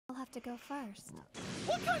I'll have to go first.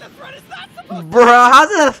 What kind of threat is that supposed to be? Bro, how's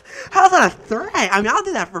that a threat? I mean, I'll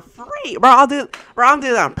do that for free. Bro, I'll do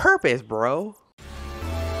that on purpose, bro.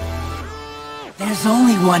 There's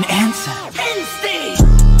only one answer. Instinct!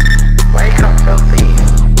 Wake up, filthy.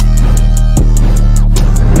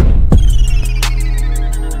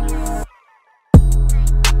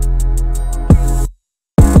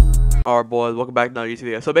 Alright boys, welcome back to another YouTube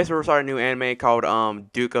video. So basically we're starting a new anime called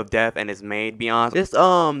Duke of Death and his Maid, be honest. This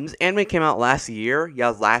anime came out last year. Yeah,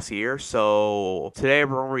 it was last year. So today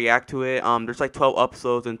we're gonna react to it. There's like 12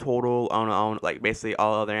 episodes in total on like basically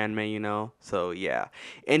all other anime, you know. So yeah.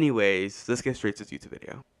 Anyways, let's get straight to this YouTube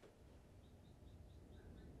video.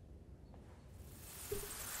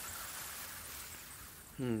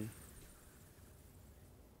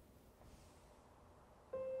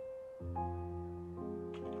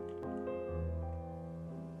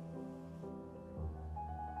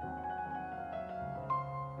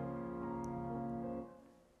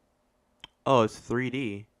 Oh, it's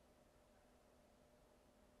 3D.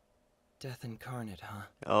 Death incarnate, huh?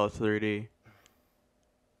 Oh, it's 3D.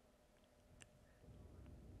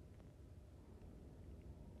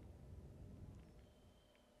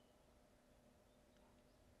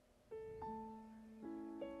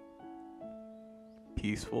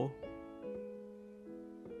 Peaceful.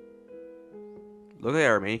 Look at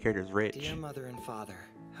our main character's rich. Dear mother and father,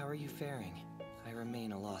 how are you faring? I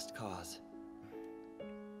remain a lost cause.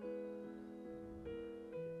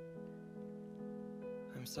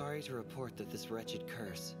 I'm sorry to report that this wretched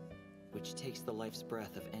curse, which takes the life's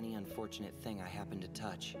breath of any unfortunate thing I happen to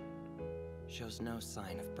touch, shows no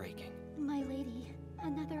sign of breaking. My lady,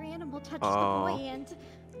 another animal touched the Oh. boy and...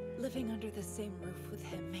 Living under the same roof with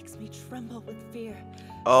him makes me tremble with fear.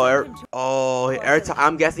 Every time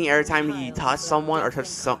I'm guessing every time you touch someone or touch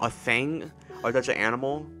a thing or touch an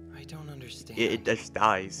animal, I don't understand. it just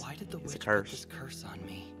dies. Why did the It's a witch put curse. this curse on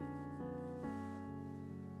me?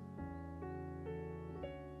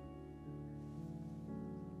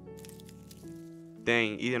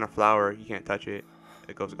 Dang, eating a flower, you can't touch it.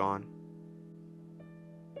 It goes gone.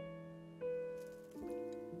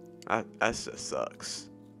 That just sucks.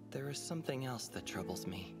 There is something else that troubles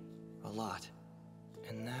me a lot,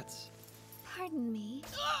 and that's... Pardon me.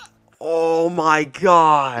 Oh my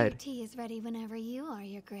god! Tea is ready whenever you are,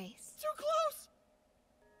 Your Grace. Too close!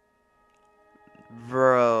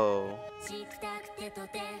 Bro.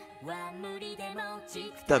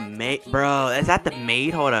 The maid, bro, is that the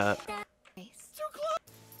maid? Hold up. Too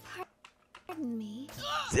close! Pardon me.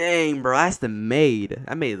 Dang, bro, that's the maid.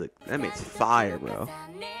 That maid's fire, bro.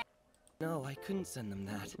 No, I couldn't send them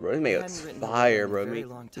that. Bro, this maid I looks hadn't written fire, it bro. in a very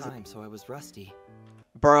long time, so I was rusty.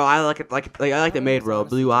 Bro, I like it. I like the maid, bro.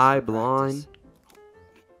 Blue eye, blonde.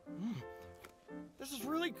 This is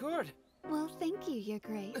really good. Well, thank you, Your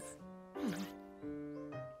Grace.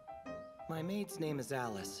 My maid's name is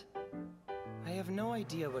Alice. I have no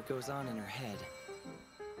idea what goes on in her head.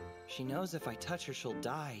 She knows if I touch her, she'll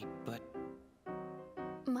die, but...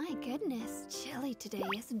 My goodness, chilly today,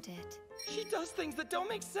 isn't it? She does things that don't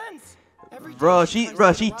make sense. Every Bro, day she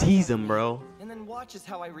tries to rise teased on him, me, bro. And then watches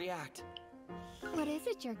how I react. What is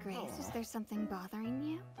it, Your Grace? Is there something bothering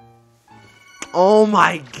you? Oh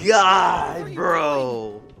my god,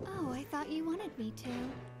 bro. Oh, I thought you wanted me to.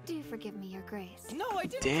 Do forgive me, Your Grace. No, I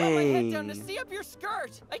didn't throw my head down to Dang. see up your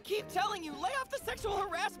skirt. I keep telling you, lay off the sexual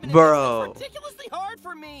harassment. Bro. It's ridiculously hard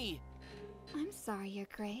for me. I'm sorry, Your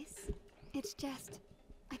Grace. It's just,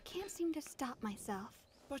 I can't seem to stop myself.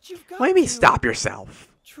 But you've got What do you mean, to. stop yourself?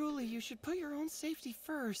 Truly, you should put your own safety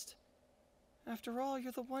first. After all,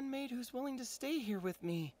 you're the one maid who's willing to stay here with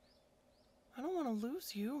me. I don't want to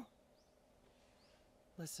lose you.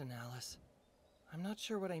 Listen, Alice. I'm not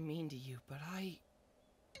sure what I mean to you, but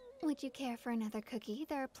Would you care for another cookie?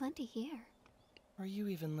 There are plenty here. Are you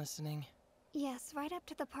even listening? Yes, right up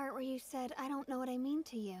to the part where you said, I don't know what I mean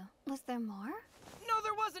to you. Was there more? No,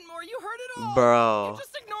 there wasn't more. You heard it all. Bro. You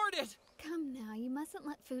just ignored it. Come now, you mustn't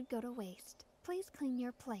let food go to waste. Please clean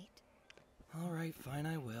your plate. All right, fine,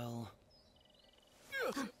 I will.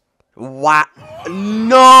 What?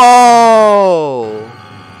 No!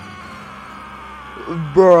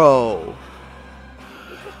 Bro.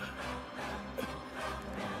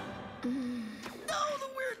 No, the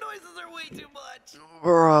weird noises are way too much.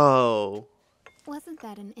 Bro. Wasn't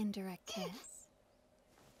that an indirect kiss?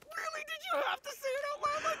 Really? Did you have to say it out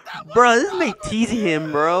loud like that? Bro, this mate teasing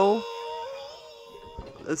him, bro.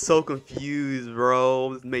 I'm so confused,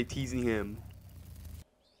 bro. This mate teasing him.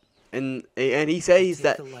 And he says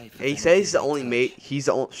that he's the only mate. She's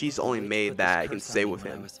the only maid that can stay with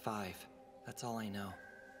When I him. was 5. That's all I know.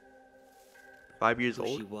 5 years Who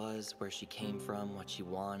she old? was, where she came from, what she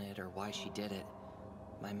wanted, or why she did it.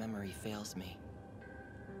 My memory fails me.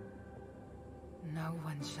 No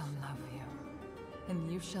one shall love you,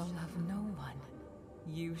 and you shall love no one.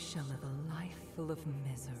 You shall live a life full of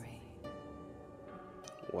misery.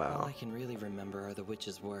 All Wow. I can really remember are the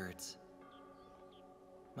witch's words.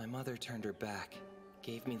 My mother turned her back,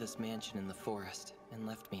 gave me this mansion in the forest, and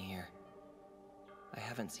left me here. I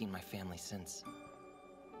haven't seen my family since.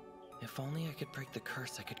 If only I could break the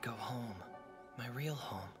curse, I could go home. My real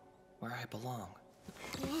home, where I belong.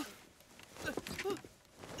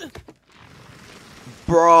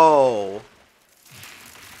 Bro.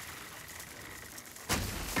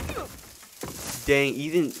 Dang,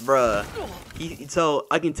 Ethan, bruh. So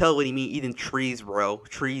I can tell what he mean. Eating trees, bro.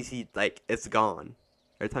 Trees, he like it's gone.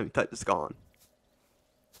 Every time you touch, it's gone.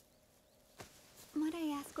 Might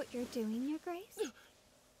I ask what you're doing, Your Grace?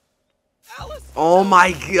 Alice! Oh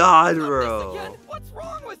my God, Stop this bro. again! What's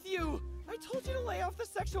wrong with you? I told you to lay off the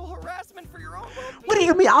sexual harassment for your own well-being. What do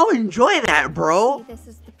you mean? I'll enjoy that, bro. See, this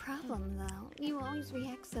is the problem, though. You always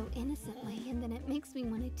react so innocently, and then it makes me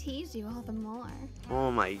want to tease you all the more.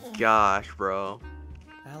 Oh my gosh, bro.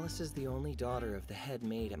 Alice is the only daughter of the head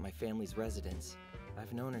maid at my family's residence.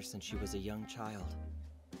 I've known her since she was a young child.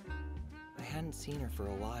 I hadn't seen her for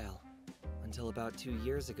a while, until about 2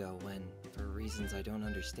 years ago when, for reasons I don't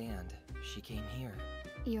understand, she came here.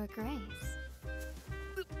 Your Grace.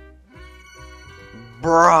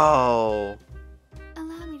 Bro.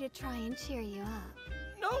 Allow me to try and cheer you up.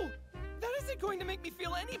 No! That isn't going to make me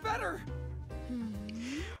feel any better!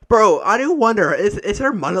 Bro, I do wonder, is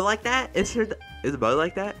her mother like that? Is her mother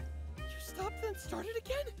like that? You stopped then started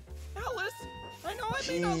again? Alice! I know I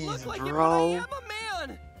may not Jeez, look like it, but I bro. am a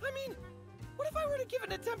man! I mean, what if I were to give in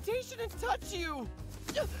to temptation and touch you?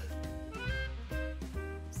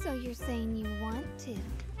 So you're saying you want to?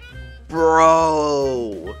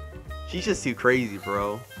 Bro. She's just too crazy,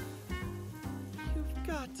 bro. You've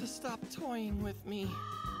got to stop toying with me.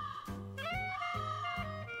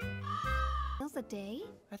 Meals a day?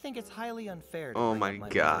 I think it's highly unfair to Oh bring my up my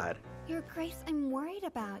God. Your Grace, I'm worried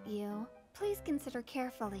about you. Please consider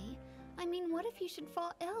carefully. I mean, what if you should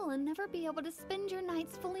fall ill and never be able to spend your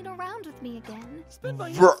nights fooling around with me again? Spend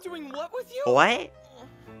my Bro- nights doing what with you? What?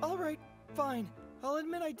 Alright, fine. I'll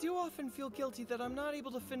admit I do often feel guilty that I'm not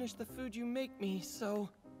able to finish the food you make me, so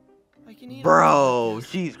I can eat. Bro,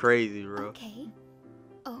 she's crazy, bro. Okay.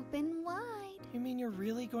 Open wide. You mean you're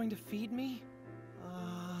really going to feed me?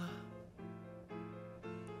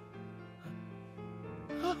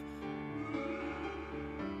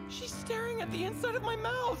 She's staring at the inside of my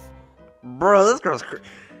mouth. Bro, this girl's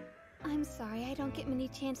I'm sorry, I don't get many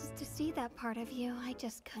chances to see that part of you. I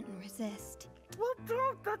just couldn't resist.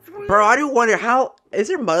 That's weird. Bro, I do wonder how is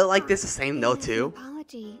her mother like this the same though Here's an too?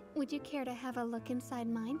 apology. Would you care to have a look inside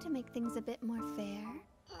mine to make things a bit more fair?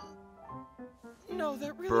 No,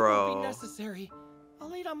 that really Bro. won't be necessary.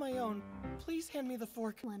 I'll eat on my own. Please hand me the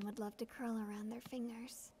fork. One would love to curl around their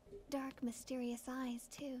fingers. Dark, mysterious eyes,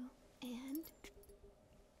 too. And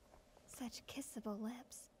such kissable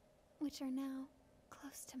lips, which are now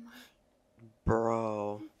close to mine.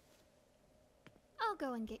 Bro. I'll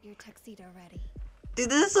go and get your tuxedo ready. Dude,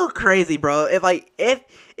 this is so crazy, bro. If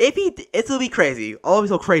he it's gonna be crazy. All be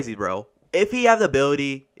so crazy, bro. If he have the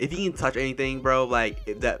ability, if he can touch anything, bro, like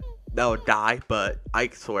that would die, but I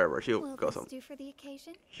swear, bro, she'll Will go this some. do for the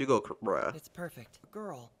occasion? She'll go, bruh. It's perfect.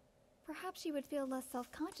 Girl. Perhaps you would feel less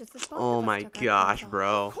self-conscious if both Oh of us my took our gosh, clothes off.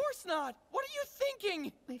 bro. Of course not. What are you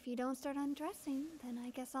thinking? If you don't start undressing, then I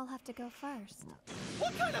guess I'll have to go first.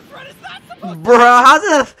 What kind of threat is that supposed Bro, how's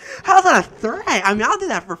that a threat? I mean, I'll do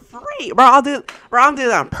that for free, bro. I'll do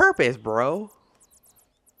that on purpose, bro.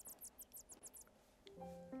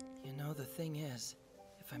 You know, the thing is,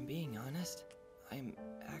 if I'm being honest, I'm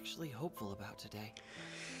actually hopeful about today.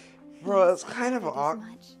 Bro, it's Yes, kind of I figured as awkward,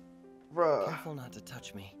 much. bro. Careful not to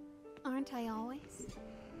touch me. Aren't I always?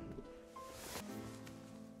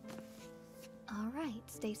 All right,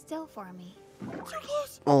 stay still for me. Too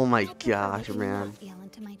close! Oh my I'd prefer gosh, that you man. not yell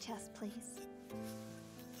into my chest, please.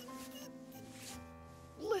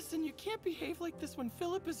 Listen, you can't behave like this when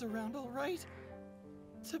Philip is around, alright?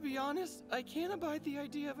 To be honest, I can't abide the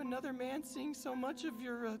idea of another man seeing so much of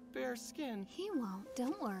your bare skin. He won't,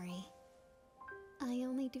 don't worry. I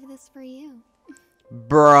only do this for you.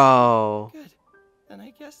 Bro. Good. Then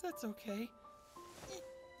I guess that's okay.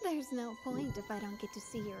 There's no point if I don't get to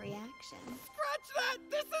see your reaction. Scratch that!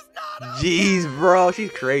 This is not Jeez, bro.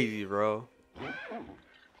 She's crazy, bro.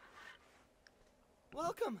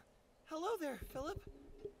 Welcome. Hello there, Philip.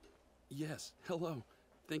 Yes, hello.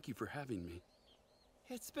 Thank you for having me.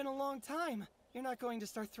 It's been a long time. You're not going to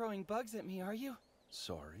start throwing bugs at me, are you?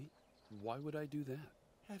 Sorry? Why would I do that?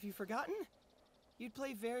 Have you forgotten? You'd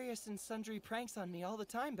play various and sundry pranks on me all the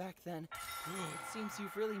time back then. It seems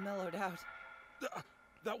you've really mellowed out.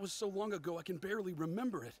 That was so long ago I can barely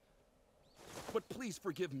remember it. But please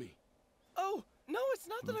forgive me. Oh, no, it's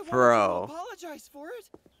not that I wanted Bro. to apologize for it.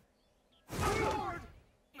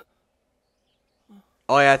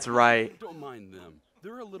 Oh, yeah, that's right. Don't mind them.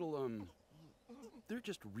 They're a little, they're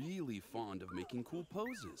just really fond of making cool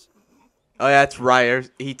poses. Oh, yeah, that's right.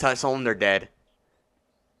 He touched someone, they're dead.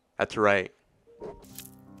 That's right.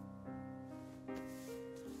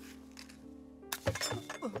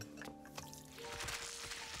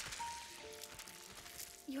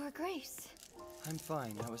 Your Grace. I'm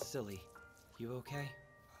fine. That was silly. You okay?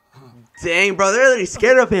 Dang, bro, they're really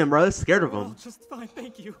scared of him, bro. They're scared of him. Just fine,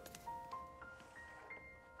 thank you.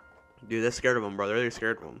 Dude, they're scared of him, bro. They're really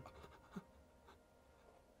scared of him.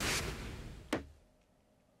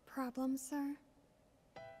 Problem, sir?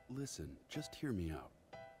 Listen, just hear me out.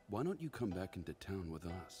 Why don't you come back into town with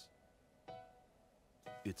us?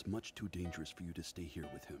 It's much too dangerous for you to stay here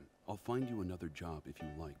with him. I'll find you another job if you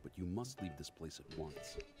like, but you must leave this place at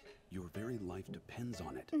once. Your very life depends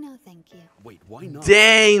on it. No, thank you. Wait, why not?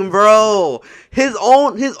 Dang, bro. His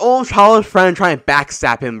own childhood friend trying to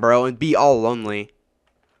backstab him, bro, and be all lonely.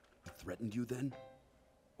 He threatened you then?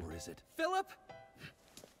 Or is it? Philip?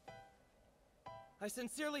 I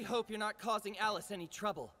sincerely hope you're not causing Alice any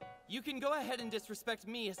trouble. You can go ahead and disrespect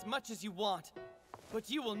me as much as you want, but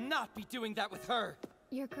you will not be doing that with her.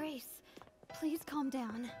 Your Grace, please calm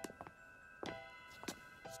down.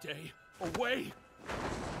 Stay away!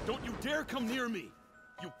 Don't you dare come near me!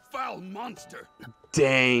 You foul monster!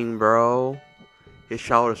 Dang, bro. His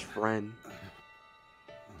childhood friend.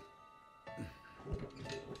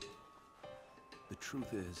 The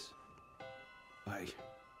truth is, I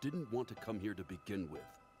didn't want to come here to begin with.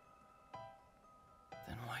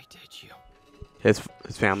 Then why did you? His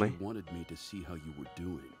family. She wanted me to see how you were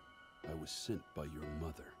doing. I was sent by your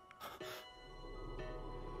mother.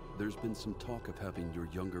 There's been some talk of having your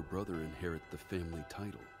younger brother inherit the family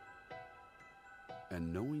title.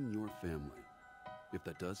 And knowing your family, if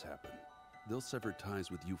that does happen, they'll sever ties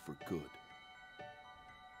with you for good.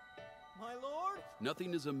 My lord?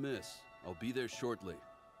 Nothing is amiss. I'll be there shortly.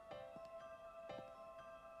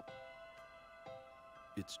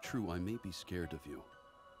 It's true, I may be scared of you.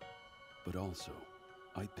 But also,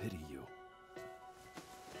 I pity you.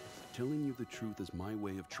 Telling you the truth is my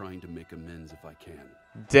way of trying to make amends if I can.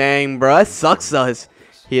 Dang, bro. That sucks, though.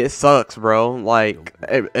 It sucks, bro. Like,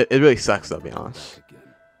 it really sucks, though, to be honest. Back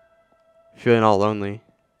again. Feeling all lonely.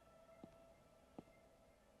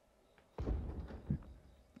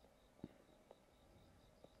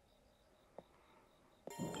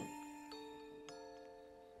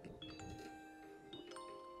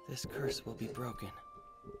 This curse will be broken.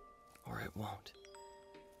 Or it won't.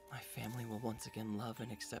 My family will once again love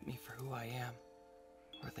and accept me for who I am.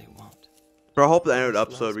 Or they won't. Bro, I hope at the end of the Alice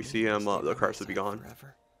episode loves we me see and him, will stay the by curse will my be side gone.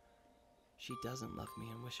 forever. She doesn't love me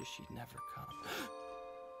and wishes she'd never come.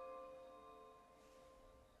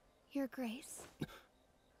 Your Grace.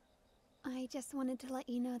 I just wanted to let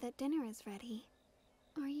you know that dinner is ready.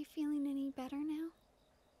 Are you feeling any better now?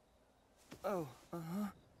 Oh, uh-huh.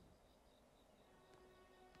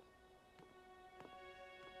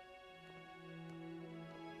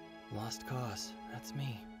 Lost cause, that's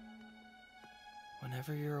me.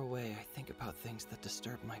 Whenever you're away, I think about things that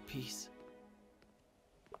disturb my peace.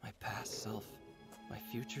 My past self, my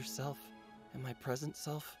future self, and my present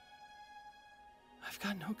self. I've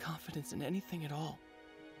got no confidence in anything at all.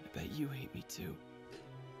 I bet you hate me too.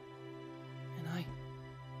 And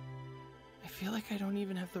I feel like I don't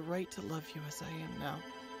even have the right to love you as I am now.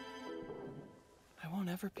 I won't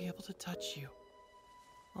ever be able to touch you.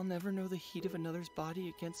 I'll never know the heat of another's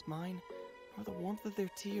body against mine, or the warmth of their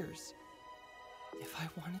tears. If I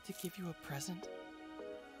wanted to give you a present,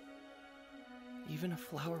 even a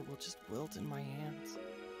flower will just wilt in my hands.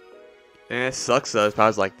 And it sucks, though. It's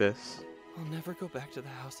probably like this. I'll never go back to the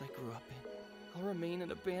house I grew up in. I'll remain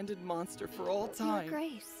an abandoned monster for all Your time.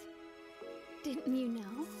 Grace. Didn't you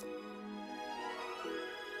know?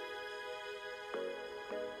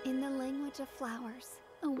 In the language of flowers,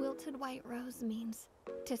 a wilted white rose means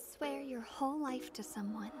to swear your whole life to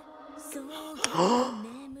someone.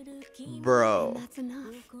 Bro. And that's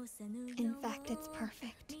enough. In fact, it's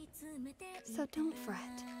perfect. So don't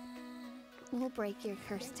fret. We'll break your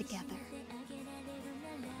curse together.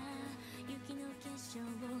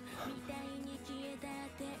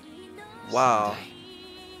 Wow.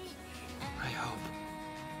 I hope.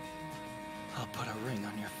 I'll put a ring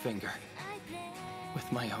on your finger with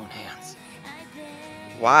my own hands.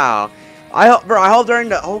 Wow. I hope, bro. I hope during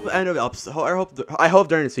the end of the episode, I hope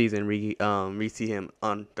during the season we see him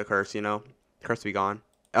on the curse. You know, curse be gone.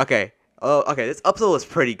 Okay. Oh, okay. This episode was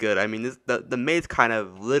pretty good. I mean, the maid's kind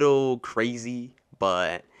of little crazy,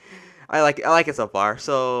 but I like it so far.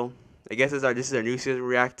 So I guess this is our new season to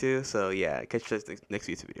react to. So yeah, catch you next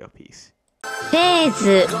YouTube video. Peace.フェー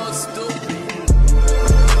ズ